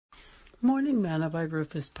Morning Manna by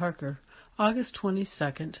Rufus Parker, August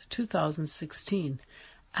 22nd, 2016.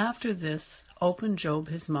 After this opened Job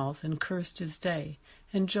his mouth and cursed his day.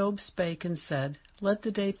 And Job spake and said, Let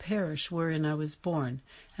the day perish wherein I was born,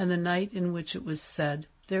 and the night in which it was said,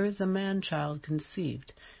 There is a man-child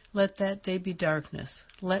conceived. Let that day be darkness.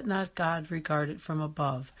 Let not God regard it from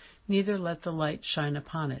above, neither let the light shine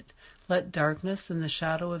upon it. Let darkness and the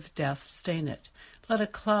shadow of death stain it. Let a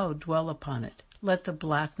cloud dwell upon it. Let the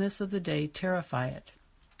blackness of the day terrify it.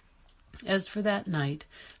 As for that night,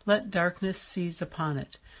 let darkness seize upon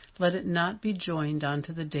it. Let it not be joined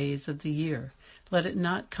unto the days of the year. Let it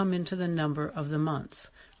not come into the number of the months.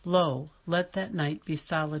 Lo, let that night be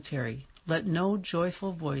solitary. Let no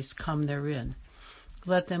joyful voice come therein.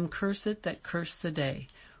 Let them curse it that curse the day,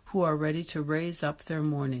 who are ready to raise up their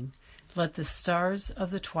mourning. Let the stars of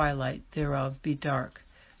the twilight thereof be dark.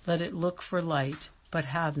 Let it look for light, but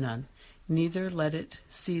have none. Neither let it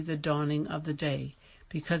see the dawning of the day,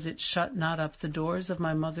 because it shut not up the doors of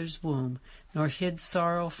my mother's womb, nor hid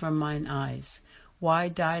sorrow from mine eyes. Why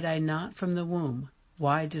died I not from the womb?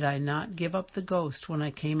 Why did I not give up the ghost when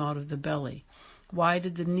I came out of the belly? Why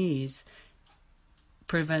did the knees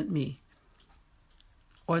prevent me,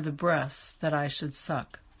 or the breasts that I should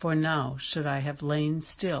suck? For now should I have lain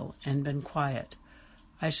still and been quiet.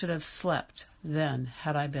 I should have slept then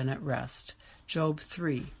had I been at rest. Job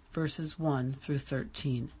 3, verses 1 through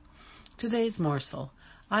 13. Today's morsel.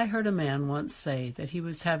 I heard a man once say that he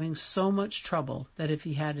was having so much trouble that if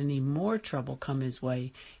he had any more trouble come his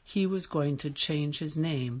way, he was going to change his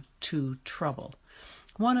name to Trouble.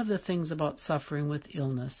 One of the things about suffering with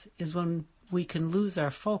illness is when we can lose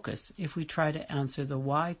our focus if we try to answer the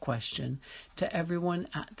why question to everyone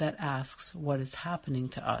that asks what is happening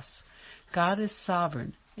to us. God is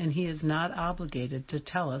sovereign, and He is not obligated to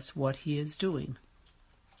tell us what He is doing.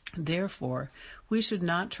 Therefore, we should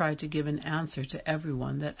not try to give an answer to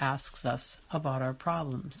everyone that asks us about our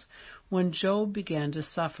problems. When Job began to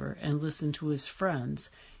suffer and listen to his friends,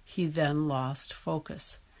 he then lost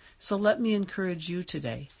focus. So let me encourage you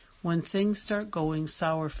today. When things start going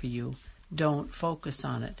sour for you, don't focus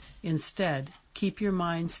on it. Instead, keep your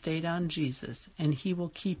mind stayed on Jesus, and He will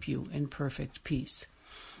keep you in perfect peace.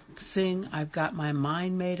 Sing, I've got my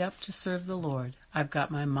mind made up to serve the Lord. I've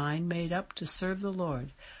got my mind made up to serve the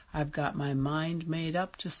Lord. I've got my mind made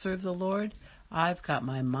up to serve the Lord. I've got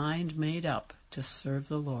my mind made up to serve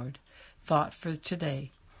the Lord. Thought for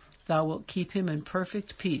today. Thou wilt keep him in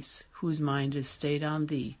perfect peace, whose mind is stayed on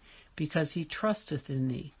thee, because he trusteth in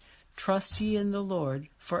thee. Trust ye in the Lord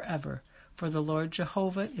forever, for the Lord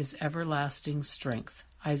Jehovah is everlasting strength.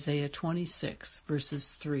 Isaiah 26, verses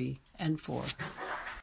 3 and 4.